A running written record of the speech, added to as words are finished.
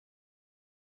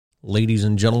Ladies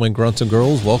and gentlemen, grunts and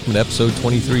girls, welcome to episode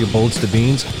 23 of Bullets to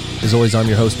Beans. As always, I'm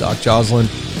your host, Doc Joslin.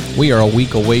 We are a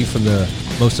week away from the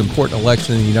most important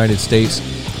election in the United States.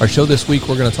 Our show this week,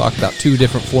 we're going to talk about two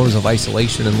different forms of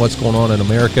isolation and what's going on in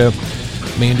America.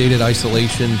 Mandated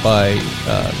isolation by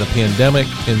the pandemic,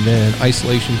 and then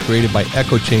isolation created by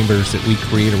echo chambers that we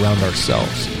create around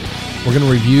ourselves. We're going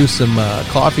to review some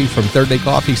coffee from Third Day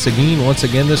Coffee Seguin once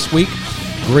again this week.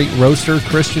 Great roaster,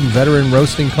 Christian Veteran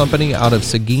Roasting Company out of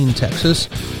Seguin, Texas.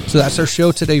 So that's our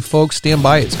show today, folks. Stand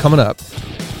by, it's coming up.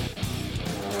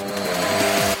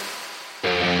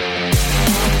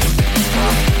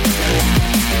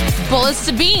 Bullets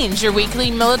to Beans, your weekly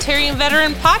military and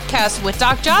veteran podcast with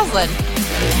Doc Joslin.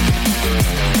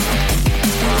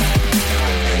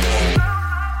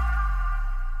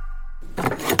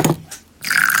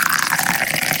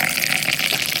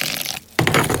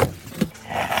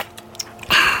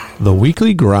 The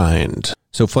weekly grind.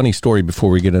 So funny story before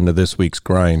we get into this week's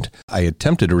grind. I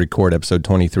attempted to record episode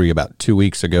 23 about 2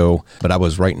 weeks ago, but I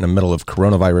was right in the middle of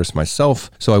coronavirus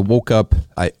myself. So I woke up,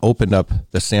 I opened up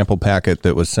the sample packet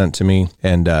that was sent to me,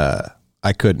 and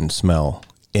I couldn't smell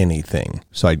anything.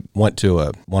 So I went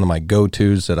to one of my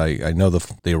go-tos that I know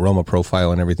the aroma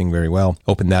profile and everything very well.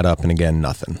 Opened that up, and again,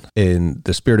 nothing. In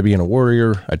the spirit of being a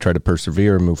warrior, I tried to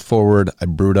persevere and move forward. I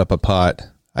brewed up a pot.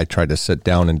 I tried to sit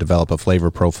down and develop a flavor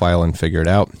profile and figure it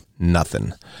out.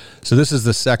 Nothing. So this is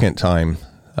the second time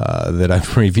that I'm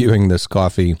reviewing this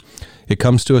coffee. It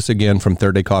comes to us again from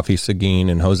Third Day Coffee Seguin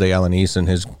and Jose Alanis and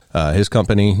his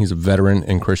company. He's a veteran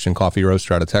and Christian coffee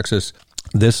roaster out of Texas.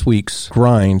 This week's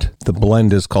grind, the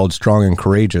blend is called Strong and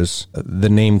Courageous. The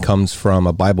name comes from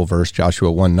a Bible verse,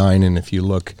 Joshua 1:9, and if you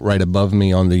look right above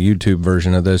me on the YouTube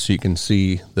version of this, you can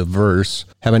see the verse.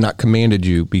 Have I not commanded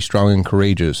you, be strong and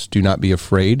courageous? Do not be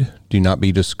afraid, do not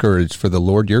be discouraged, for the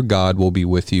Lord your God will be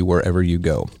with you wherever you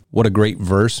go. What a great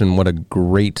verse and what a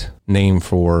great name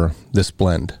for this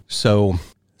blend. So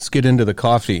let's get into the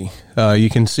coffee. You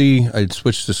can see, I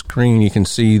switched the screen, you can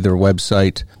see their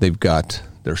website. They've got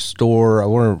their store. I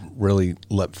want to really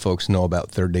let folks know about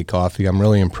Third Day Coffee. I'm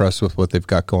really impressed with what they've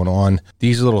got going on.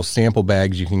 These little sample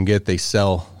bags you can get, they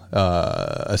sell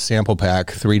a sample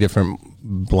pack, 3 different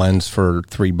blends for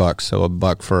 $3, so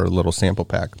 $1 for a little sample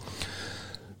pack.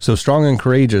 So Strong and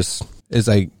Courageous, as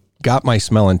I got my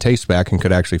smell and taste back and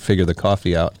could actually figure the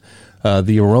coffee out,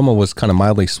 the aroma was kind of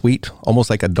mildly sweet, almost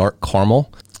like a dark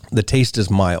caramel. The taste is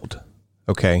mild.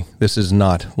 Okay, this is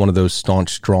not one of those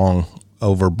staunch, strong,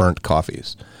 overburnt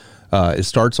coffees. It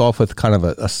starts off with kind of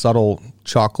a subtle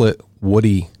chocolate,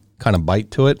 woody kind of bite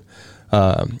to it.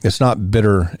 It's not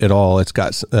bitter at all. It's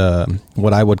got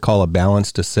what I would call a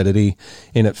balanced acidity,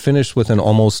 and it finished with an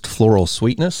almost floral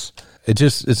sweetness.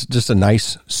 It's just a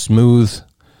nice, smooth,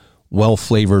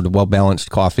 well-flavored,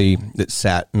 well-balanced coffee that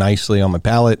sat nicely on my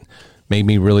palate, made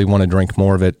me really want to drink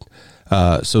more of it.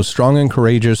 So Strong and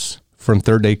Courageous from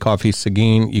Third Day Coffee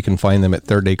Seguin. You can find them at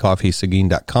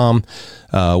thirddaycoffeeseguin.com.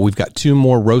 We've got 2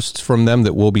 more roasts from them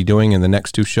that we'll be doing in the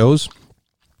next 2 shows.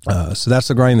 So that's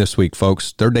the grind this week,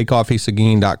 folks.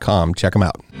 thirddaycoffeeseguin.com. Check them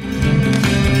out.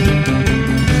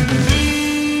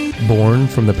 Born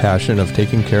from the passion of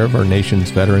taking care of our nation's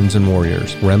veterans and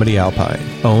warriors, Remedy Alpine,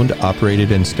 owned,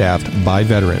 operated, and staffed by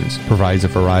veterans, provides a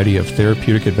variety of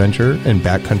therapeutic adventure and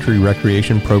backcountry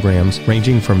recreation programs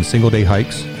ranging from single-day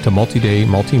hikes to multi-day,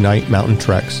 multi-night mountain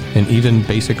treks and even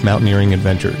basic mountaineering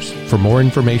adventures. For more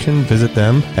information, visit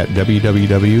them at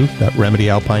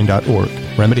www.remedyalpine.org.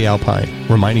 Remedy Alpine,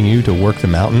 reminding you to work the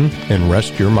mountain and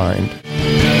rest your mind.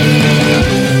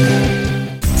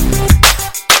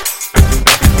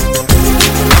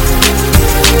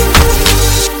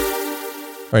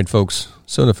 All right, folks.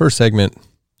 So in the first segment,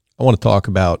 I want to talk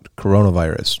about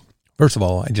coronavirus. First of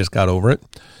all, I just got over it.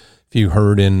 If you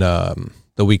heard in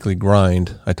the weekly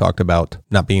grind, I talked about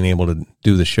not being able to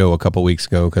do the show a couple weeks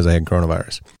ago because I had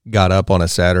coronavirus. Got up on a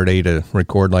Saturday to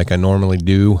record like I normally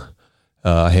do.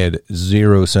 I had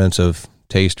 0 sense of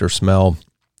taste or smell.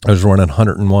 I was running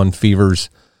 101 fevers.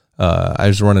 I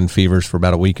was running fevers for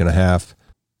about a week and a half.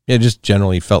 It just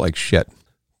generally felt like shit.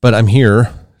 But I'm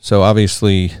here. So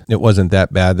obviously it wasn't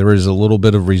that bad. There is a little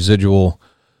bit of residual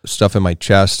stuff in my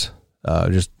chest.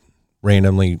 Just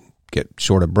randomly get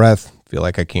short of breath. Feel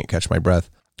like I can't catch my breath.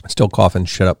 Still coughing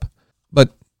shit up.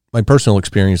 But my personal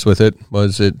experience with it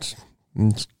was it's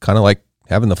kind of like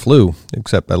having the flu,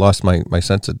 except I lost my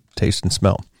sense of taste and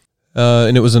smell.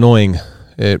 And it was annoying.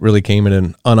 It really came at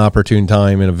an unopportune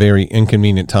time and a very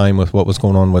inconvenient time with what was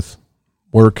going on with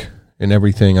work and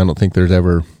everything. I don't think there's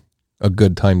ever a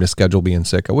good time to schedule being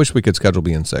sick. I wish we could schedule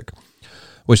being sick.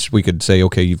 Wish we could say,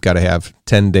 okay, you've got to have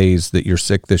 10 days that you're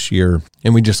sick this year,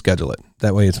 and we just schedule it.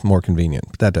 That way it's more convenient,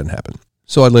 but that doesn't happen.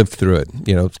 So I lived through it.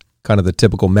 It's kind of the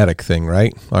typical medic thing,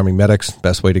 right? Army medics,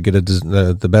 best way to get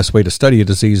the best way to study a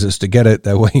disease is to get it.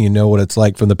 That way you know what it's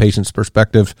like from the patient's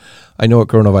perspective. I know what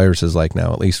coronavirus is like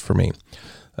now, at least for me.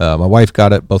 My wife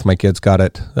got it. Both my kids got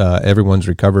it. Everyone's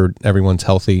recovered. Everyone's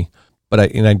healthy. But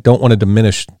I don't want to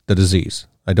diminish the disease.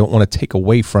 I don't want to take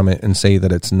away from it and say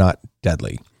that it's not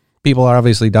deadly. People are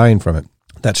obviously dying from it.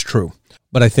 That's true.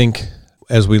 But I think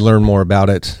as we learn more about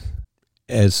it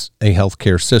as a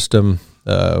healthcare system,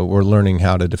 we're learning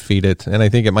how to defeat it. And I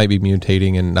think it might be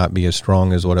mutating and not be as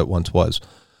strong as what it once was.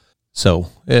 So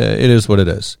it is what it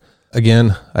is.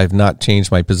 Again, I've not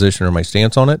changed my position or my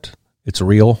stance on it. It's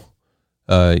real.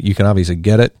 You can obviously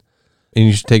get it, and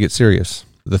you should take it serious.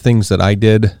 The things that I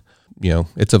did,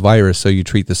 it's a virus, so you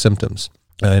treat the symptoms.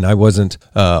 And I wasn't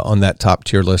on that top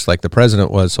tier list like the president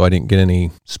was, so I didn't get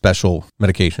any special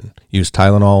medication. Used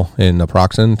Tylenol and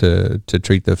naproxen to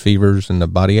treat the fevers and the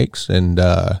body aches. And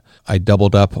I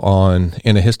doubled up on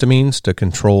antihistamines to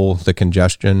control the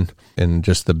congestion and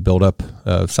just the buildup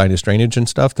of sinus drainage and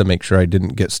stuff to make sure I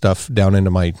didn't get stuff down into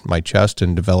my chest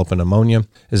and develop a pneumonia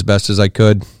as best as I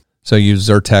could. So I used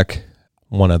Zyrtec,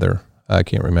 one other, I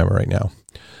can't remember right now.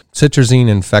 Cetirizine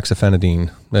and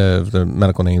fexofenadine, the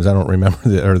medical names, I don't remember,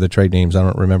 or the trade names, I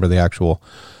don't remember the actual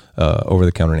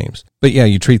over-the-counter names. But yeah,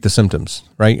 you treat the symptoms,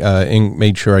 right? And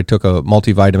made sure I took a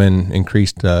multivitamin,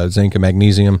 increased zinc and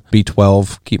magnesium,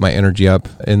 B12, keep my energy up,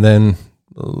 and then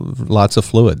lots of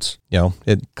fluids.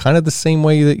 It kind of the same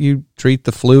way that you treat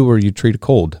the flu or you treat a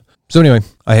cold. So anyway,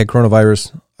 I had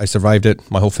coronavirus. I survived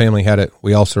it. My whole family had it.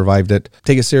 We all survived it.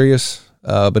 Take it serious,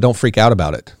 but don't freak out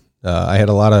about it. I had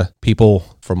a lot of people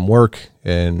from work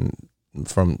and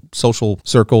from social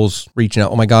circles reaching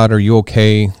out. Oh my God, are you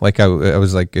okay? Like I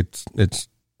was like, it's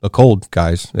a cold,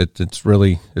 guys.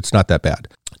 It's not that bad.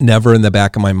 Never in the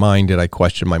back of my mind did I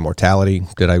question my mortality.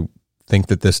 Did I think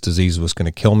that this disease was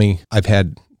going to kill me? I've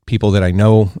had people that I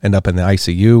know end up in the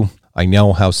ICU. I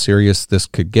know how serious this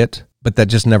could get, but that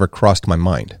just never crossed my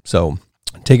mind. So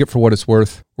take it for what it's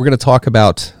worth. We're going to talk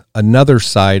about another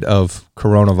side of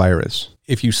coronavirus.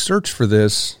 If you search for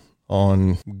this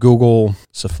on Google,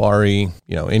 Safari,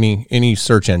 any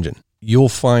search engine, you'll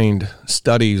find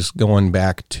studies going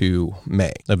back to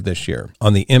May of this year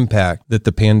on the impact that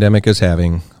the pandemic is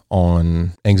having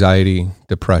on anxiety,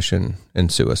 depression,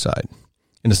 and suicide.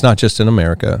 And it's not just in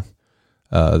America.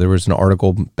 There was an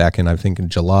article back in, I think, in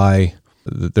July,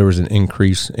 that there was an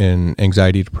increase in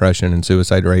anxiety, depression, and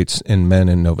suicide rates in men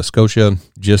in Nova Scotia.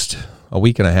 Just a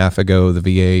week and a half ago, the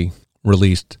VA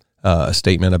released a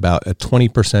statement about a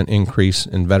 20% increase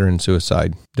in veteran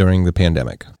suicide during the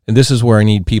pandemic. And this is where I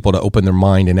need people to open their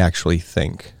mind and actually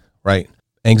think, right?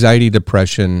 Anxiety,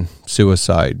 depression,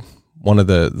 suicide. One of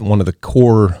the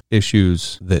core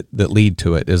issues that lead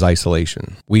to it is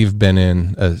isolation. We've been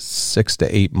in a 6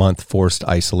 to 8 month forced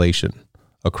isolation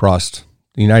across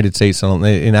the United States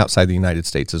and outside the United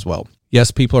States as well.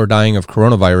 Yes, people are dying of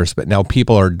coronavirus, but now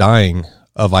people are dying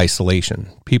of isolation.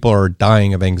 People are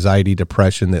dying of anxiety,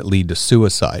 depression that lead to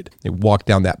suicide. They walk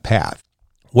down that path.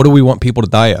 What do we want people to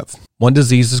die of? One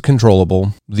disease is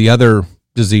controllable. The other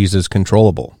disease is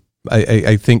controllable.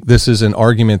 I think this is an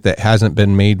argument that hasn't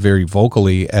been made very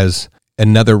vocally as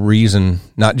another reason,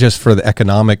 not just for the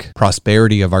economic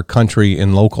prosperity of our country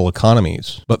and local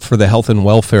economies, but for the health and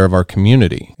welfare of our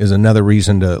community is another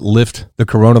reason to lift the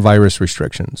coronavirus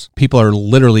restrictions. People are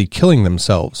literally killing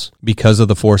themselves because of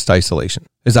the forced isolation.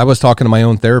 As I was talking to my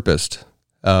own therapist,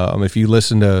 if you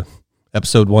listen to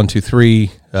episode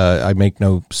 123, I make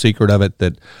no secret of it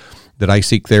that I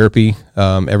seek therapy.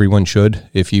 Everyone should.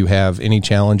 If you have any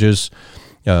challenges,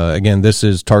 again, this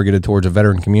is targeted towards a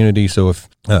veteran community, so if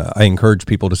I encourage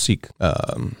people to seek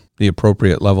the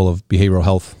appropriate level of behavioral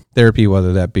health therapy,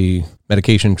 whether that be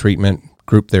medication treatment,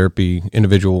 group therapy,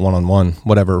 individual one-on-one,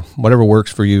 whatever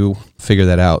works for you, figure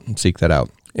that out and seek that out.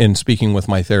 And speaking with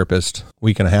my therapist a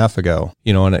week and a half ago,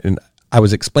 and I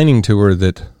was explaining to her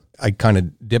that I kind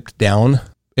of dipped down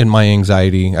in my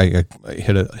anxiety. I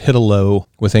hit a low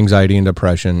with anxiety and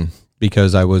depression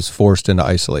because I was forced into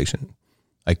isolation.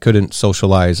 I couldn't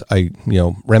socialize.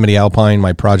 Remedy Alpine,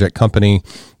 my project company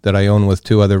that I own with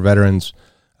 2 other veterans,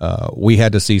 we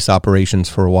had to cease operations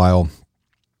for a while.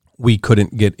 We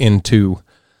couldn't get into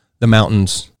the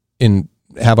mountains and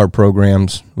have our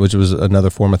programs, which was another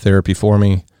form of therapy for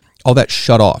me. All that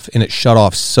shut off, and it shut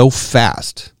off so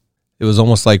fast. It was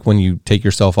almost like when you take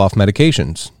yourself off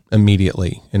medications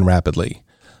immediately and rapidly.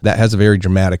 That has a very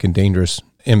dramatic and dangerous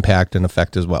impact and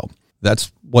effect as well.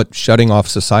 That's what shutting off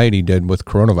society did with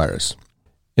coronavirus.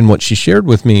 And what she shared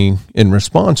with me in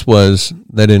response was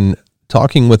that in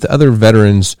talking with other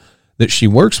veterans that she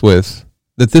works with,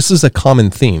 that this is a common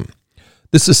theme.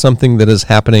 This is something that is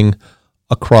happening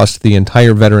across the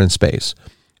entire veteran space.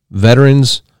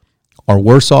 Veterans are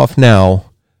worse off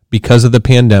now because of the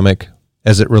pandemic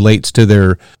as it relates to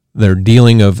their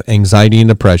dealing of anxiety and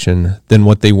depression than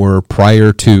what they were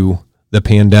prior to the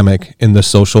pandemic and the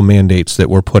social mandates that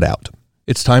were put out.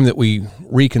 It's time that we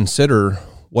reconsider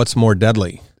what's more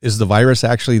deadly. Is the virus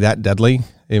actually that deadly?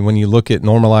 And when you look at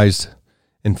normalized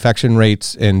infection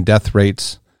rates and death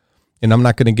rates, and I'm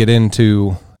not going to get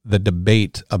into the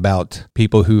debate about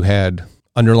people who had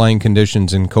underlying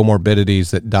conditions and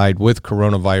comorbidities that died with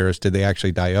coronavirus. Did they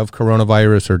actually die of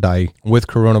coronavirus or die with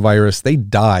coronavirus? They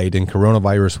died, and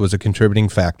coronavirus was a contributing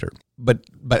factor. But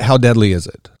how deadly is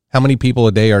it? How many people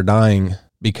a day are dying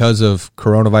because of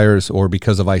coronavirus or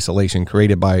because of isolation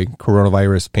created by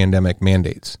coronavirus pandemic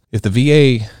mandates? If the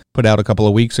VA put out a couple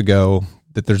of weeks ago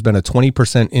that there's been a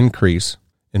 20% increase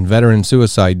in veteran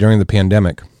suicide during the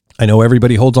pandemic, I know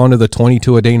everybody holds on to the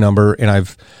 22 a day number, and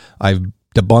I've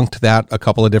debunked that a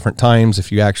couple of different times.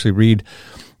 If you actually read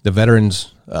the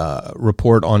Veterans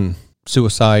Report on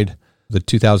Suicide, the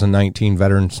 2019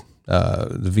 Veterans,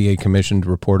 the VA commissioned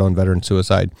report on veteran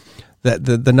suicide, that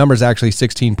the number is actually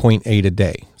 16.8 a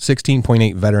day.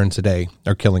 16.8 veterans a day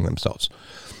are killing themselves.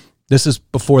 This is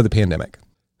before the pandemic.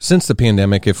 Since the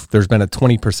pandemic, if there's been a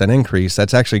 20% increase,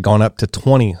 that's actually gone up to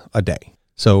 20 a day.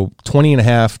 So 20 and a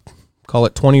half, call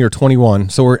it 20 or 21.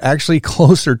 So we're actually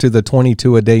closer to the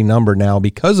 22 a day number now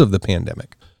because of the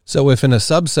pandemic. So if in a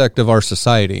subsect of our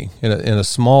society, in a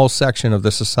small section of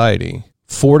the society,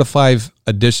 4 to 5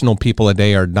 additional people a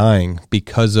day are dying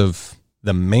because of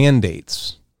the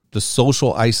mandates, the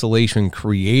social isolation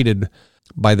created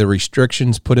by the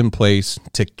restrictions put in place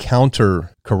to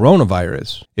counter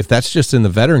coronavirus. If that's just in the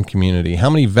veteran community, how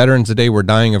many veterans a day were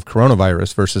dying of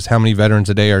coronavirus versus how many veterans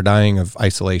a day are dying of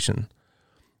isolation?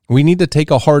 We need to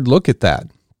take a hard look at that.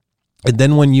 And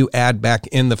then when you add back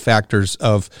in the factors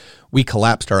of we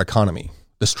collapsed our economy,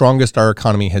 the strongest our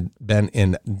economy had been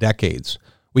in decades,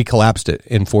 we collapsed it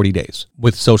in 40 days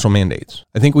with social mandates.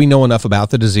 I think we know enough about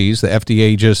the disease. The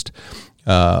FDA just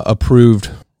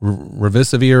approved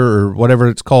Remdesivir or whatever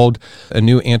it's called, a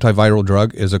new antiviral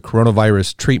drug, is a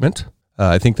coronavirus treatment.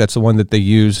 I think that's the one that they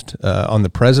used on the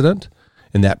president,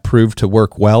 and that proved to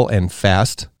work well and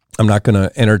fast. I'm not going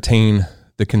to entertain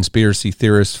the conspiracy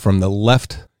theorists from the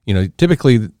left. You know,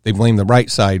 typically they blame the right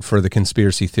side for the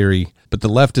conspiracy theory, but the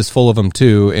left is full of them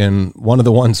too. And one of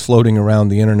the ones floating around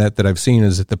the internet that I've seen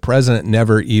is that the president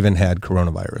never even had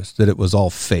coronavirus, that it was all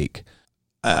fake.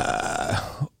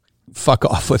 Fuck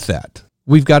off with that.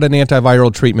 We've got an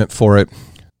antiviral treatment for it.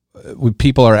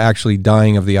 People are actually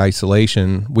dying of the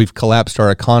isolation. We've collapsed our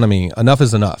economy. Enough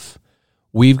is enough.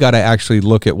 We've got to actually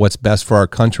look at what's best for our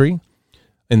country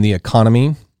and the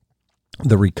economy,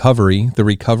 the recovery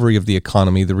of the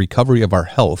economy, the recovery of our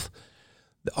health.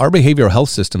 Our behavioral health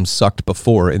system sucked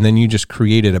before, and then you just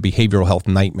created a behavioral health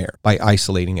nightmare by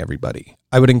isolating everybody.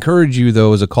 I would encourage you,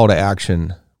 though, as a call to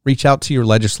action, reach out to your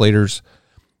legislators.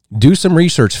 Do some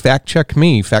research. Fact check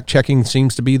me. Fact checking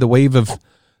seems to be the wave of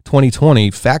 2020.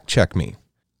 Fact check me.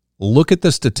 Look at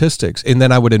the statistics. And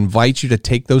then I would invite you to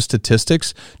take those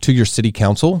statistics to your city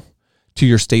council, to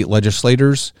your state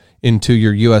legislators, and to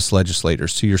your U.S.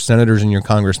 legislators, to your senators and your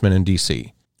congressmen in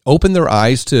D.C. Open their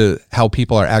eyes to how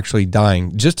people are actually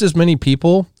dying. Just as many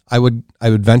people, I would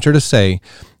venture to say,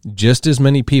 just as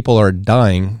many people are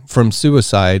dying from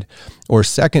suicide or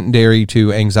secondary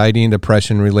to anxiety and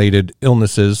depression related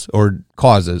illnesses or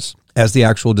causes as the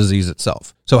actual disease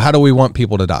itself. So how do we want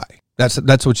people to die?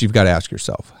 That's what you've got to ask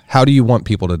yourself. How do you want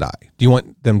people to die? Do you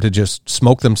want them to just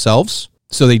smoke themselves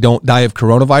so they don't die of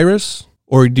coronavirus?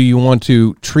 Or do you want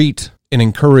to treat and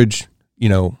encourage,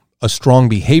 a strong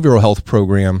behavioral health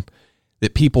program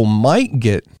that people might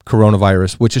get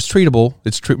coronavirus, which is treatable?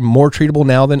 It's more treatable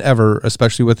now than ever,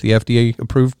 especially with the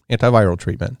FDA-approved antiviral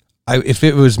treatment. If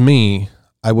it was me,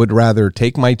 I would rather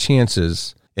take my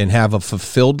chances and have a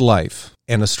fulfilled life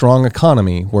and a strong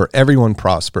economy where everyone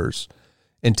prospers,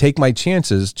 and take my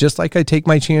chances just like I take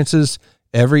my chances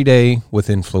every day with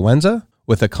influenza,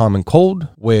 with a common cold,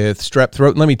 with strep throat.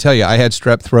 And let me tell you, I had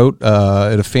strep throat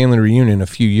at a family reunion a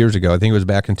few years ago. I think it was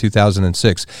back in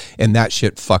 2006. And that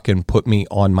shit fucking put me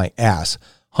on my ass.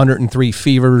 103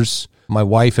 fevers. My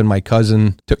wife and my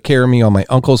cousin took care of me on my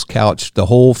uncle's couch. The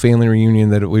whole family reunion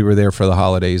that we were there for the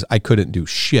holidays, I couldn't do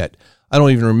shit. I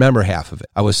don't even remember half of it.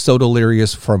 I was so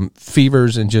delirious from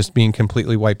fevers and just being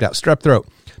completely wiped out. Strep throat.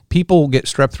 People get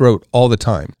strep throat all the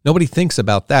time. Nobody thinks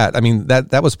about that. I mean,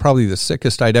 that was probably the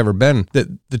sickest I'd ever been.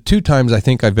 The 2 times I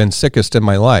think I've been sickest in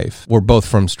my life were both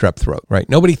from strep throat, right?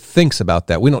 Nobody thinks about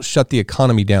that. We don't shut the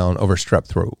economy down over strep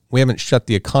throat. We haven't shut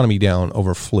the economy down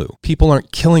over flu. People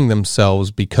aren't killing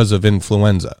themselves because of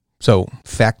influenza. So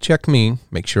fact check me,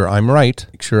 make sure I'm right,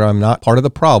 make sure I'm not part of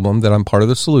the problem, that I'm part of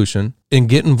the solution, and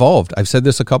get involved. I've said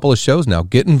this a couple of shows now.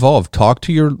 Get involved.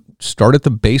 Start at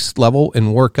the base level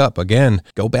and work up. Again,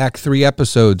 go back 3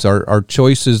 episodes. Our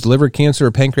choice is liver cancer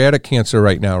or pancreatic cancer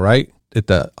right now, right? At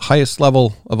the highest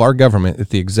level of our government, at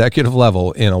the executive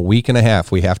level, in a week and a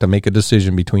half, we have to make a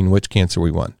decision between which cancer we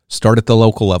want. Start at the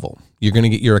local level. You're going to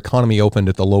get your economy opened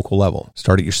at the local level.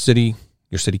 Start at your city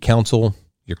council,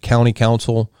 your county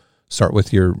council. Start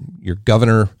with your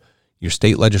governor, your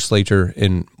state legislature,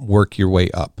 and work your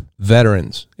way up.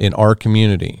 Veterans in our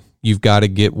community, you've got to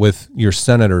get with your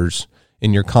senators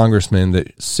and your congressmen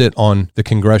that sit on the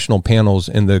congressional panels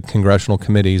and the congressional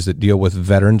committees that deal with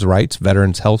veterans' rights,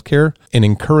 veterans' health care, and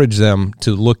encourage them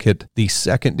to look at the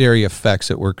secondary effects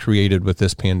that were created with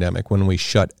this pandemic when we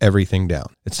shut everything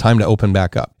down. It's time to open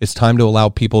back up. It's time to allow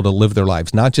people to live their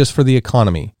lives, not just for the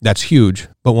economy. That's huge.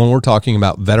 But when we're talking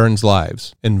about veterans'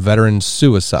 lives and veterans'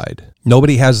 suicide,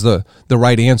 nobody has the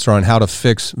right answer on how to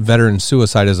fix veteran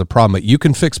suicide as a problem, but you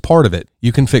can fix part of it.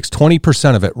 You can fix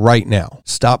 20% of it right now.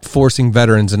 Stop forcing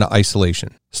veterans into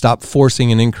isolation. Stop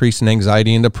forcing an increase in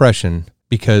anxiety and depression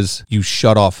because you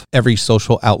shut off every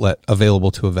social outlet available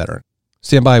to a veteran.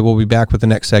 Stand by. We'll be back with the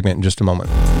next segment in just a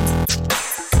moment.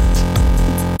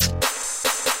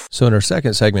 So in our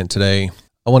second segment today,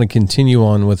 I want to continue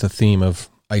on with the theme of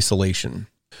isolation.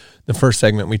 The first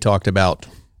segment, we talked about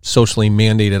socially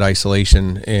mandated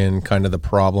isolation and kind of the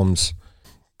problems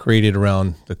created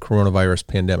around the coronavirus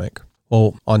pandemic.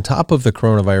 Well, on top of the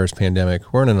coronavirus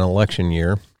pandemic, we're in an election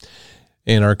year,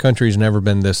 and our country's never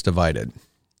been this divided.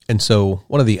 And so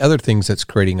one of the other things that's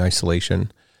creating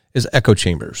isolation is echo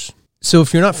chambers. So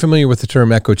if you're not familiar with the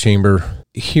term echo chamber,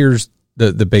 here's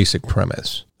the basic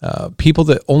premise. People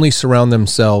that only surround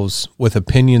themselves with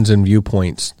opinions and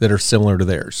viewpoints that are similar to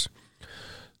theirs.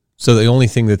 So the only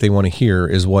thing that they want to hear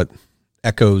is what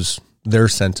echoes their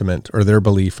sentiment or their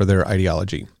belief or their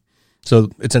ideology. So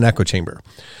it's an echo chamber.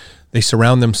 They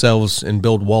surround themselves and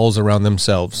build walls around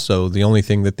themselves. So the only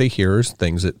thing that they hear is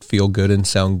things that feel good and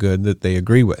sound good that they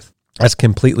agree with. That's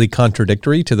completely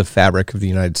contradictory to the fabric of the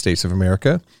United States of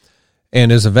America.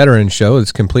 And as a veteran show,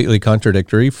 it's completely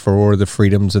contradictory for the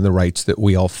freedoms and the rights that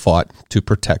we all fought to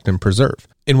protect and preserve.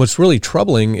 And what's really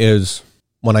troubling is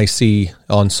when I see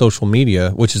on social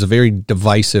media, which is a very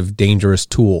divisive, dangerous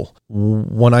tool,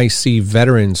 when I see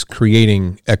veterans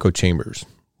creating echo chambers.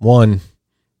 One,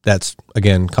 that's,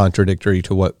 again, contradictory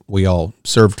to what we all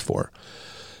served for.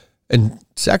 And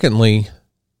secondly,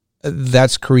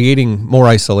 that's creating more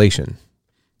isolation.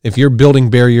 If you're building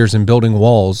barriers and building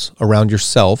walls around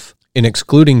yourself and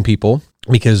excluding people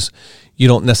because you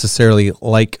don't necessarily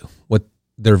like what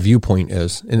their viewpoint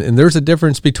is, and there's a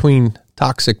difference between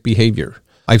toxic behavior.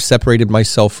 I've separated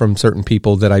myself from certain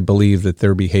people that I believe that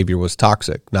their behavior was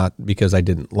toxic, not because I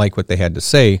didn't like what they had to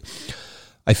say.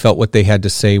 I felt what they had to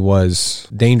say was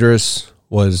dangerous,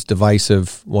 was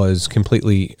divisive, was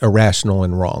completely irrational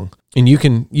and wrong. And you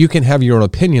can have your own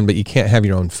opinion, but you can't have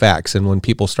your own facts. And when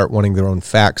people start wanting their own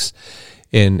facts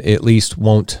and at least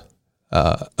won't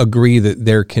agree that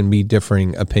there can be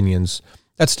differing opinions,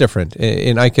 that's different.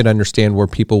 And I can understand where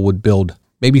people would build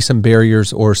maybe some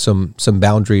barriers or some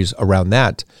boundaries around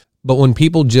that. But when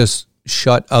people just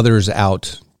shut others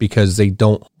out because they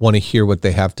don't want to hear what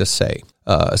they have to say,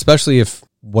 especially if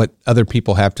what other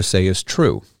people have to say is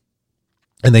true,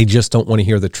 and they just don't want to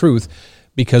hear the truth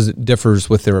because it differs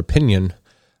with their opinion,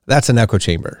 that's an echo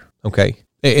chamber, okay?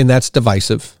 And that's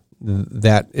divisive.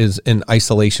 That is an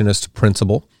isolationist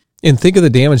principle. And think of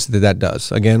the damage that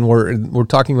does. Again, we're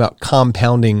talking about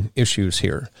compounding issues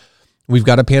here. We've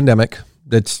got a pandemic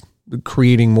that's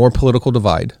creating more political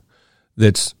divide,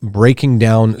 that's breaking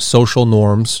down social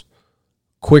norms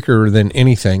quicker than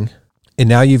anything. And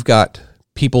now you've got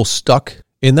people stuck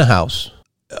in the house,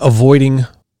 avoiding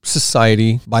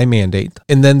society by mandate.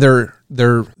 And then they're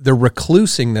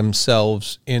reclusing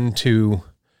themselves into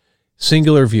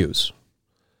singular views.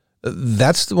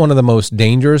 That's one of the most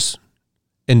dangerous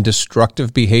and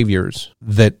destructive behaviors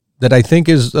that I think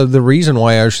is the reason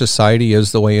why our society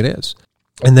is the way it is.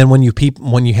 And then when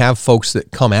you have folks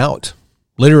that come out,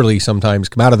 literally sometimes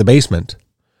come out of the basement,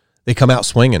 they come out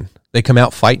swinging, they come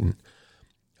out fighting.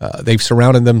 They've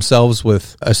surrounded themselves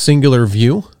with a singular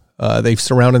view. They've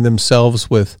surrounded themselves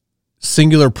with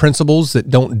singular principles that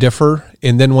don't differ.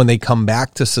 And then when they come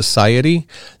back to society,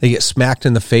 they get smacked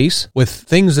in the face with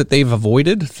things that they've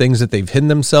avoided, things that they've hidden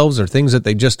themselves, or things that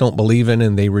they just don't believe in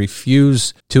and they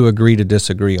refuse to agree to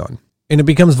disagree on. And it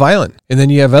becomes violent. And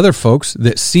then you have other folks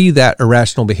that see that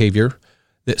irrational behavior,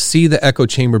 that see the echo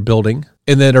chamber building,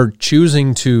 and that are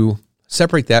choosing to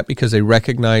separate that because they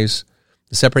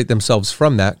separate themselves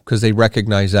from that because they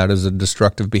recognize that as a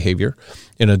destructive behavior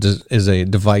and as a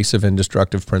divisive and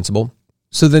destructive principle.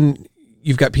 So then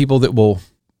you've got people that will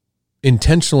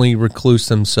intentionally recluse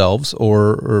themselves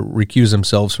or recuse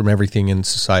themselves from everything in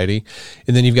society.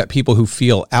 And then you've got people who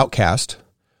feel outcast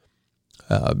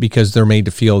because they're made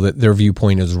to feel that their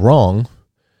viewpoint is wrong.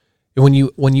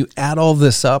 And when you add all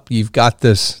this up, you've got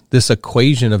this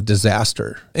equation of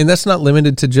disaster. And that's not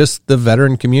limited to just the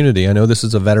veteran community. I know this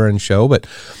is a veteran show, but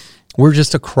we're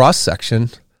just a cross-section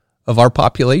of our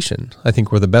population. I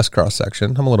think we're the best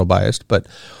cross-section. I'm a little biased, but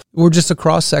we're just a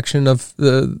cross-section of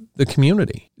the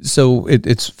community. So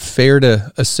it's fair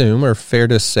to assume or fair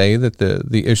to say that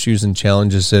the issues and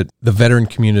challenges that the veteran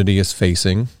community is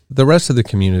facing, the rest of the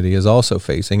community is also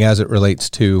facing as it relates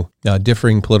to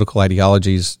differing political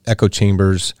ideologies, echo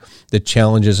chambers, the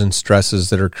challenges and stresses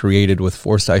that are created with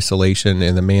forced isolation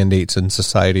and the mandates in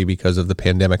society because of the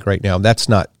pandemic right now. That's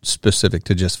not specific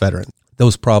to just veterans.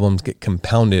 Those problems get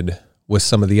compounded with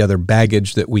some of the other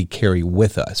baggage that we carry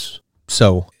with us.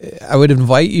 So I would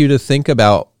invite you to think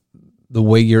about the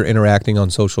way you're interacting on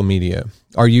social media.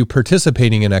 Are you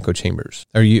participating in echo chambers?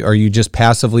 Are you just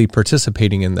passively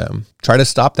participating in them? Try to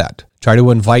stop that. Try to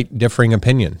invite differing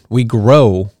opinion. We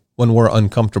grow when we're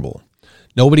uncomfortable.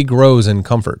 Nobody grows in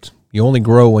comfort. You only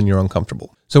grow when you're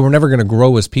uncomfortable. So we're never going to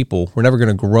grow as people. We're never going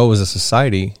to grow as a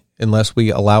society unless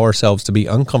we allow ourselves to be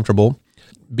uncomfortable,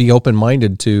 be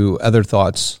open-minded to other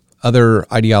thoughts, other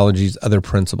ideologies, other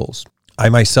principles. I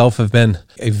myself have been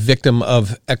a victim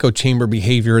of echo chamber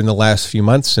behavior in the last few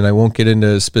months, and I won't get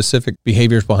into specific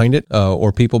behaviors behind it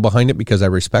or people behind it because I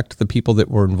respect the people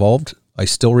that were involved. I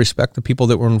still respect the people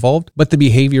that were involved, but the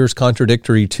behavior is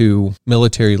contradictory to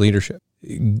military leadership.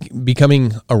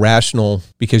 Becoming irrational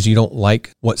because you don't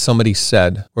like what somebody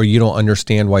said or you don't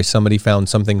understand why somebody found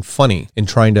something funny and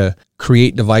trying to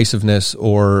create divisiveness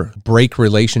or break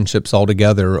relationships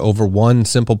altogether over one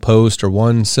simple post or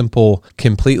one simple,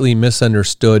 completely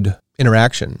misunderstood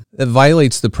interaction. It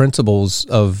violates the principles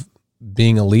of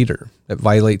being a leader. It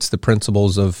violates the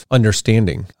principles of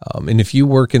understanding. And if you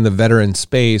work in the veteran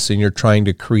space and you're trying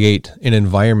to create an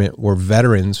environment where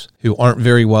veterans who aren't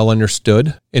very well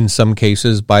understood, in some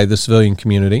cases by the civilian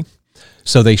community,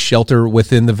 so they shelter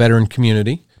within the veteran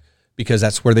community because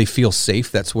that's where they feel safe,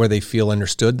 that's where they feel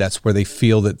understood, that's where they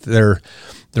feel that their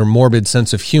morbid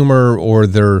sense of humor or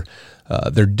their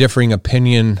differing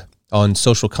opinion on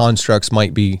social constructs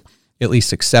might be at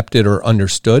least accepted or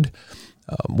understood.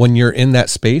 When you're in that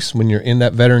space, when you're in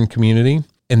that veteran community,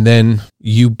 and then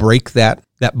you break that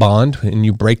bond and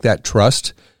you break that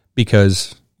trust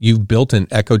because you've built an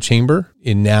echo chamber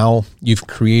and now you've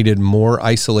created more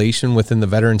isolation within the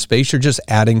veteran space, you're just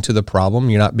adding to the problem.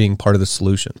 You're not being part of the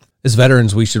solution. As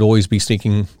veterans, we should always be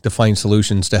seeking to find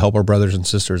solutions to help our brothers and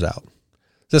sisters out.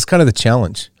 That's kind of the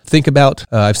challenge. Think about,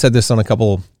 I've said this on a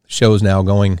couple shows now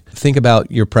think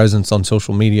about your presence on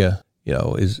social media,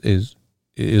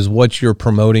 is what you're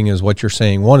promoting, is what you're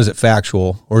saying. One, is it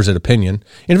factual or is it opinion?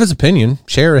 And if it's opinion,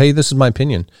 share, hey, this is my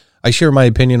opinion. I share my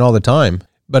opinion all the time,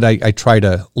 but I try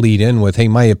to lead in with, hey,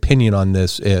 my opinion on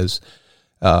this is,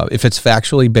 if it's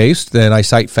factually based, then I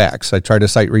cite facts. I try to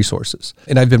cite resources.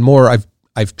 And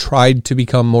I've tried to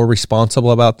become more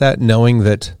responsible about that, knowing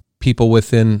that people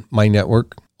within my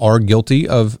network are guilty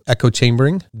of echo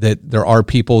chambering, that there are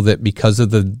people that because of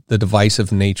the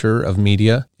divisive nature of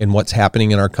media and what's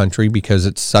happening in our country, because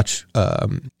it's such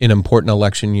an important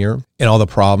election year and all the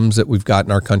problems that we've got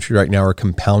in our country right now are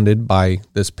compounded by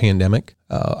this pandemic.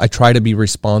 I try to be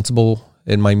responsible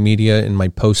in my media, in my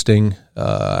posting.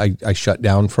 I shut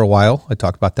down for a while. I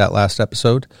talked about that last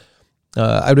episode.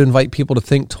 I would invite people to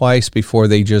think twice before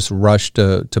they just rush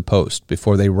to post,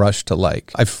 before they rush to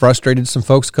like. I've frustrated some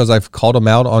folks because I've called them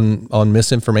out on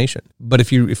misinformation. But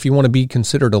if you want to be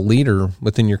considered a leader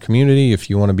within your community, if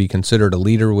you want to be considered a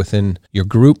leader within your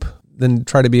group, then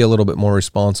try to be a little bit more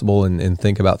responsible and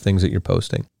think about things that you're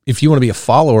posting. If you want to be a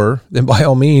follower, then by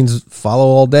all means, follow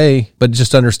all day. But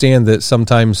just understand that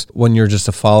sometimes when you're just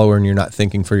a follower and you're not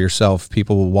thinking for yourself,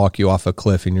 people will walk you off a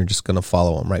cliff and you're just going to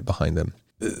follow them right behind them.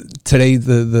 Today,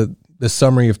 the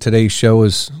summary of today's show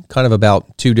is kind of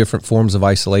about two different forms of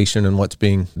isolation and what's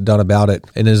being done about it.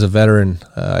 And as a veteran,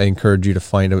 I encourage you to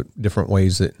find out different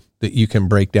ways that that you can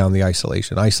break down the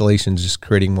isolation. Isolation is just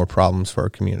creating more problems for our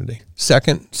community.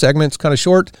 Second segment's kind of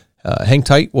short. Hang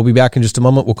tight. We'll be back in just a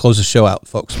moment. We'll close the show out,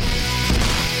 folks.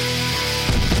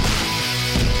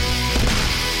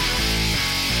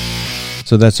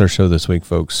 So that's our show this week,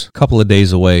 folks. A couple of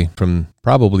days away from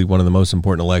probably one of the most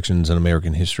important elections in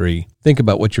American history. Think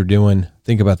about what you're doing.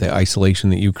 Think about the isolation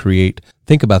that you create.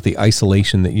 Think about the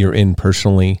isolation that you're in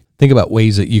personally. Think about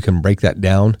ways that you can break that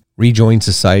down. Rejoin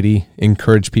society.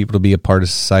 Encourage people to be a part of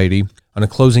society. On a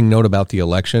closing note about the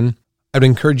election, I'd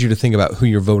encourage you to think about who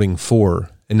you're voting for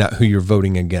and not who you're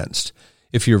voting against.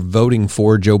 If you're voting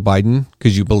for Joe Biden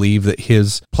because you believe that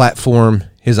his platform,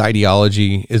 his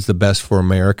ideology is the best for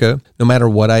America, no matter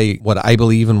what I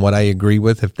believe and what I agree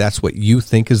with, if that's what you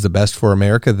think is the best for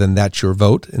America, then that's your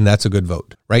vote, and that's a good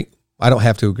vote, right? I don't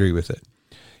have to agree with it.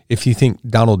 If you think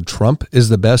Donald Trump is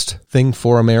the best thing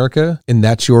for America, and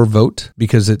that's your vote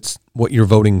because it's what you're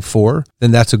voting for,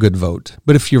 then that's a good vote.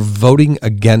 But if you're voting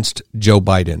against Joe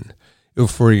Biden,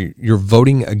 if you're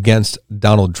voting against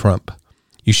Donald Trump,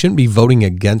 you shouldn't be voting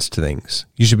against things.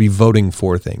 You should be voting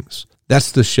for things.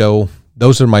 That's the show.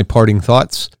 Those are my parting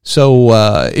thoughts. So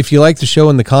if you like the show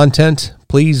and the content,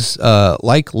 please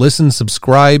like, listen,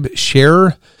 subscribe,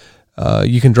 share.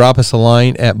 You can drop us a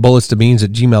line at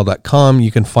bulletstobeans@gmail.com.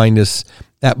 You can find us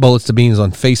at Bullets to Beans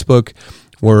on Facebook.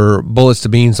 We're Bullets to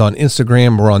Beans on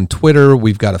Instagram. We're on Twitter.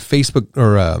 We've got a Facebook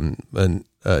or a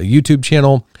YouTube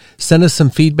channel. Send us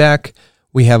some feedback.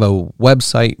 We have a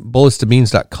website,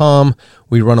 bulletstobeans.com.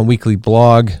 We run a weekly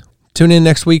blog. Tune in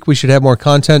next week. We should have more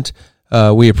content.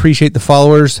 We appreciate the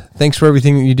followers. Thanks for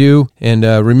everything that you do. And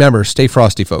remember, stay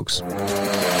frosty, folks.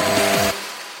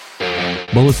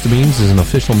 Bullets to Beans is an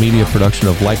official media production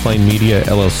of Lifeline Media,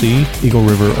 LLC, Eagle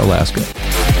River, Alaska.